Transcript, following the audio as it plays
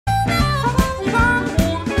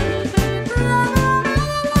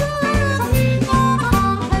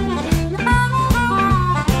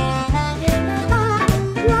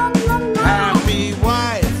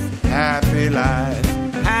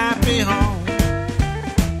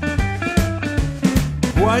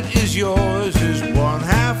What is yours is one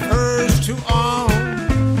half hers to own.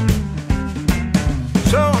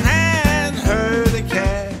 So hand her the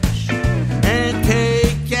cash and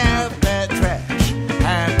take out that trash.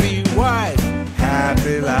 Happy wife,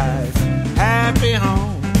 happy life, happy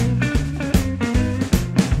home.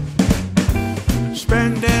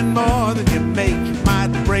 Spending more than you make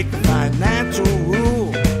might break the financial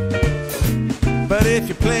rule. But if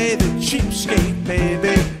you play the cheapskate,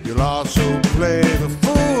 baby, you'll also play the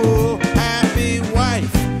fool. Happy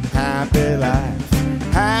wife, happy life,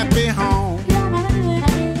 happy home.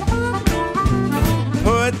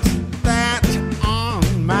 Put that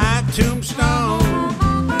on my tombstone.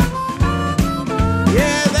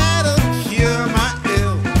 Yeah, that'll cure my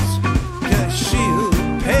ills, 'cause she'll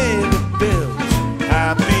pay the bills.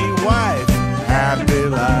 Happy wife, happy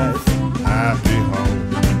life, happy home.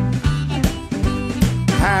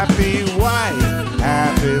 Happy wife,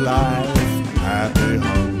 happy life, happy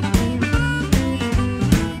home.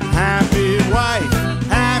 Happy wife,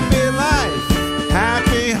 happy life,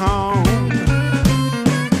 happy home.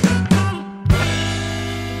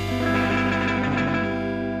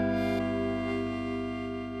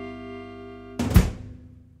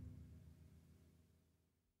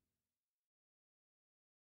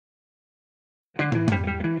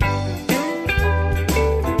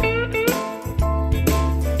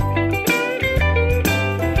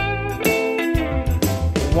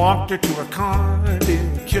 Walked her to her car,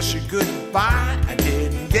 didn't kiss her goodbye. I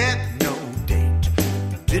didn't get no date,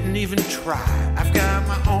 didn't even try. I've got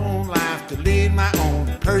my own life to lead, my own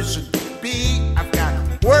person to be. I've got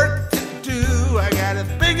work to do, I gotta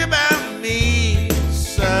think about me.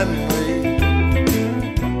 Suddenly,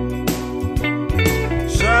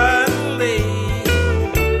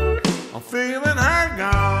 I'm feeling her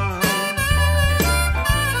gone.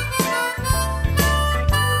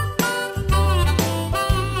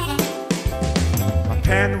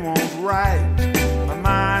 Pen won't write, my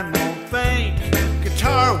mind won't think,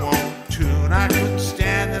 guitar won't tune, I couldn't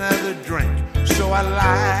stand another drink. So I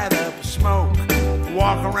light up a smoke,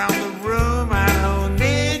 walk around the room. I don't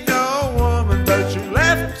need no woman, but you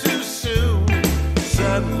left too soon.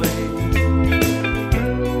 Suddenly,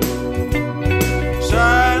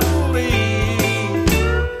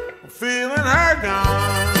 I'm feeling her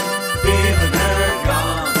gone. Feeling her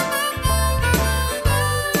gone.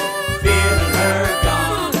 Feeling her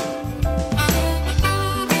gone.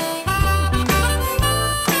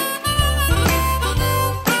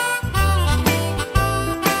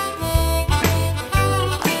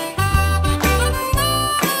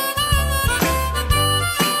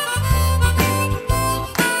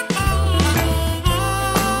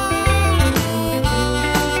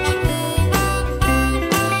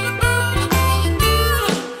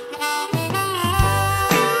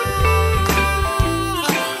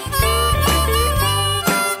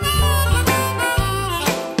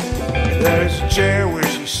 There's a chair where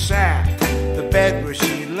she sat, the bed where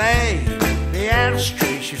she lay, the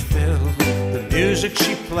ashtray she filled, the music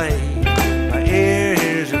she played. My ear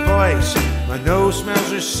hears her voice, my nose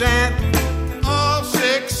smells her scent. All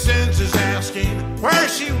six senses asking where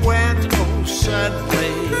she went. Oh,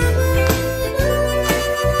 suddenly,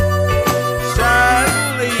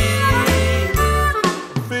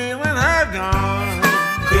 I'm feeling her gone.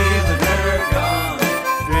 Feeling her gone.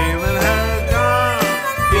 Feeling her gone.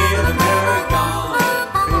 Feeling her gone.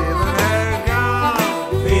 Feeling her gone.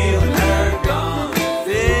 Feeling her gone.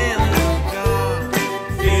 Feeling gone.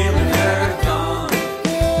 Feeling her gone.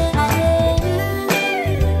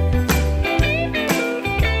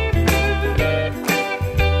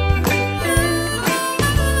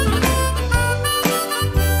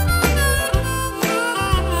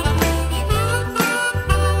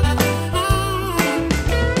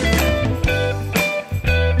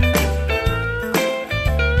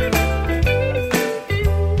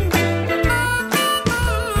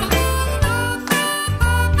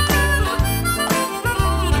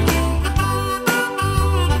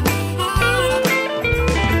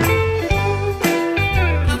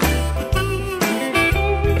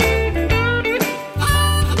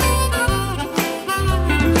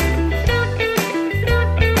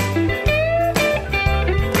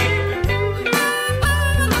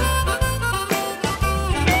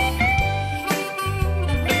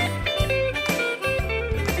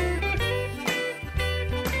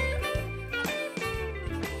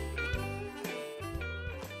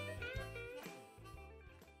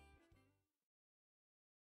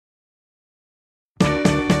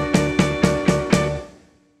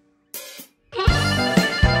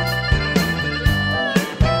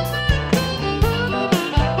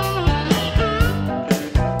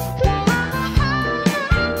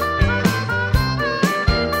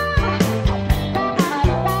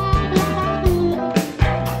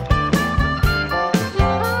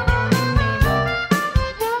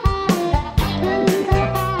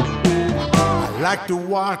 like to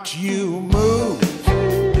watch you move.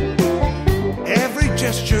 Every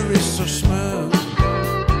gesture is so smooth.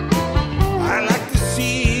 I like to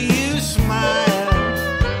see you smile,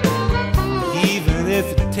 even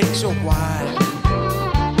if it takes a while.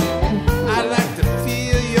 I like to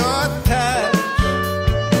feel your touch.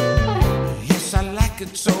 Yes, I like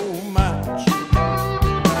it so much.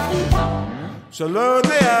 So load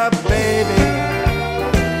me up, baby.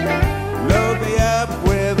 Load me up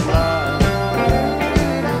with love.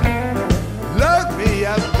 Load me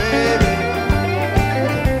up, baby.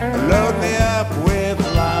 Load me up with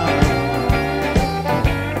love.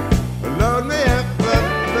 Load me up,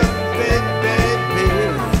 baby.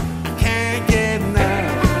 I can't get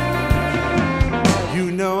enough. You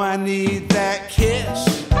know I need that kiss.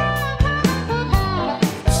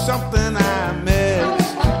 Something I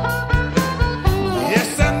missed.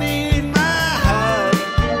 Yes, I need my hug,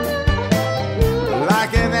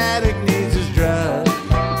 like an addict needs his drug.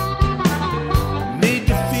 Need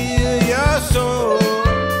to feel your soul,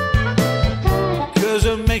 'cause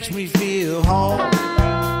it makes me feel whole.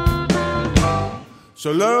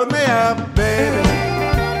 So load me up, baby.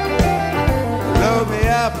 Load me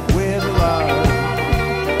up with love.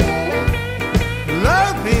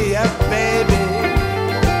 Load me up, baby.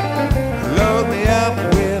 Load me up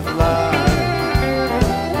with love.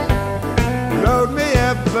 Load me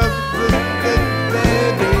up, baby.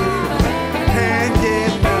 Can't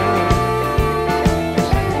get enough.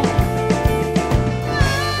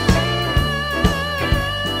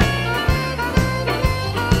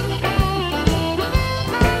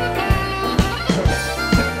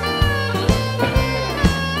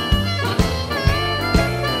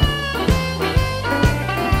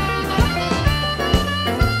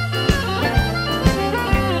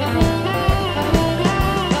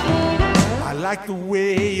 I like the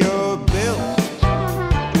way you're built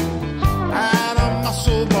out of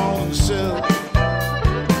muscle, bone, silk.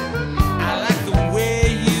 I like the way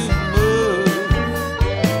you move,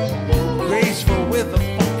 graceful with a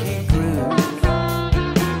funky groove.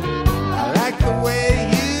 I like the way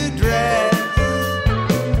you dress.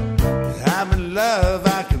 I'm in love,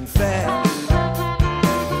 I confess.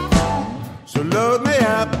 So load me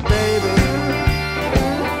up, baby.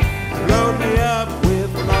 Load me up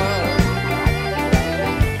with love.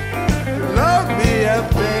 Load me up,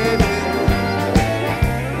 baby.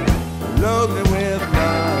 Load me with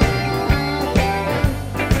love.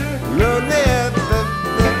 Load me up,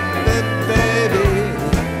 baby.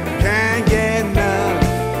 Can't get enough.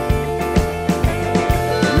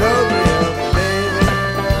 Load me up, baby.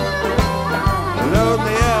 Load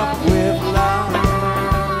me up with love.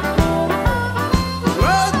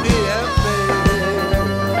 Load me up, baby.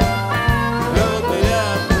 Load me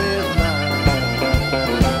up with love.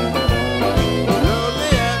 Load me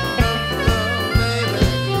up, baby.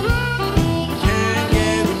 Can't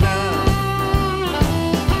get enough.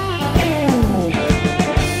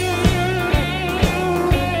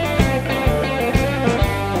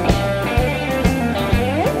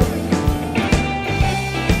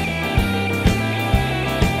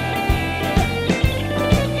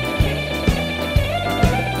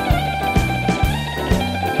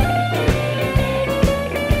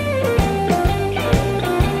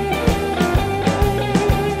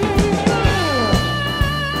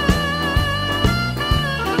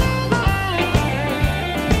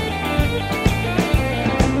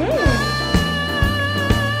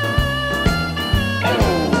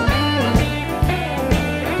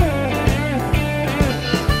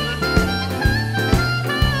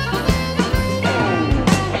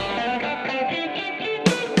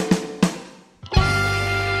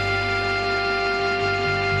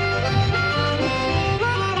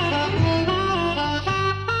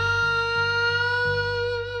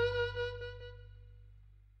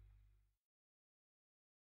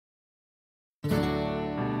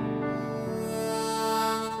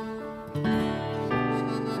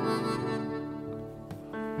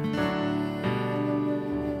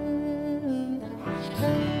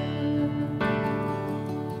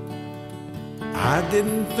 I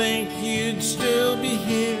didn't think you'd still be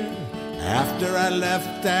here after I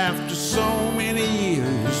left after so many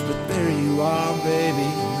years. But there you are, baby,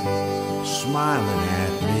 smiling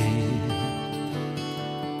at me.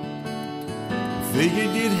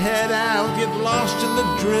 Figured you'd head out, get lost in the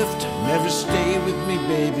drift, never stay with me,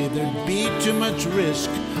 baby, there'd be too much risk.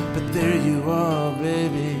 But there you are,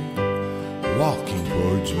 baby, walking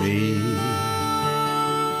towards me.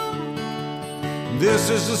 This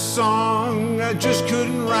is a song I just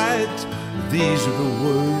couldn't write. These are the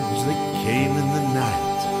words that came in the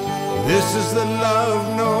night. This is the love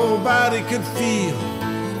nobody could feel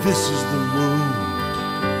This is the wound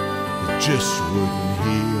that just wouldn't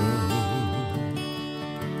heal.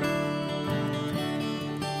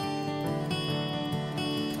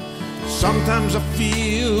 Sometimes I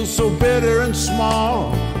feel so bitter and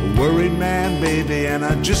small, a worried man, baby, and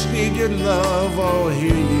I just need your love. Oh,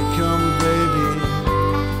 here you come,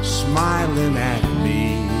 baby, smiling at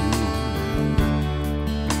me.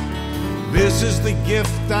 This is the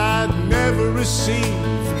gift I'd never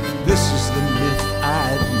receive. This is the myth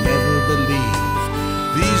I'd never believe.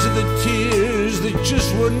 These are the tears that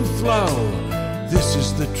just wouldn't flow. This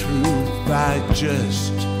is the truth I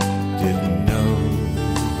just didn't know.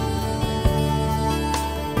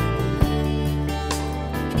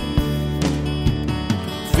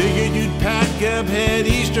 Figured you'd pack up, head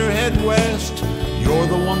east or head west. You're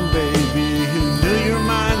the one, baby, who knew your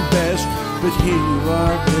mind best. But here you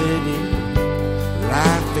are, baby,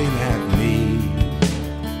 laughing at me.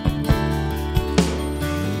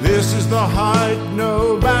 This is the heart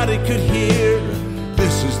nobody could hear.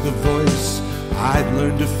 This is the voice I'd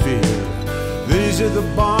learned to fear. These are the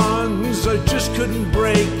bonds I just couldn't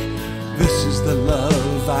break. This is the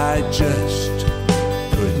love I just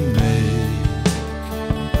couldn't make.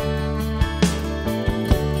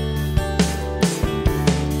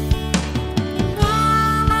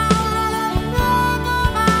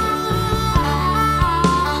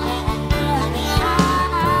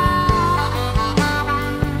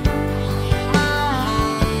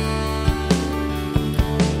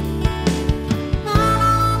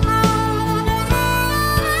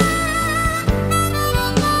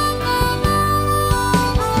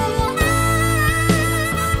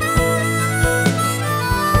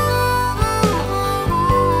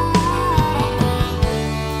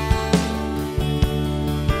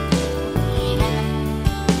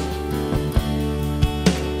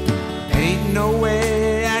 No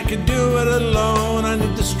way I could do it alone. I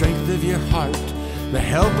need the strength of your heart, the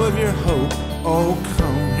help of your hope. Oh,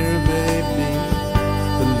 come here, baby,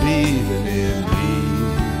 believing in me.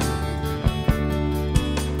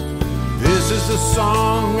 This is the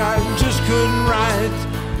song I just couldn't write.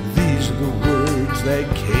 These are the words that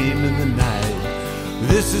came in the night.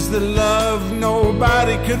 This is the love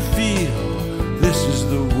nobody could feel. This is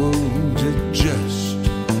the wound it just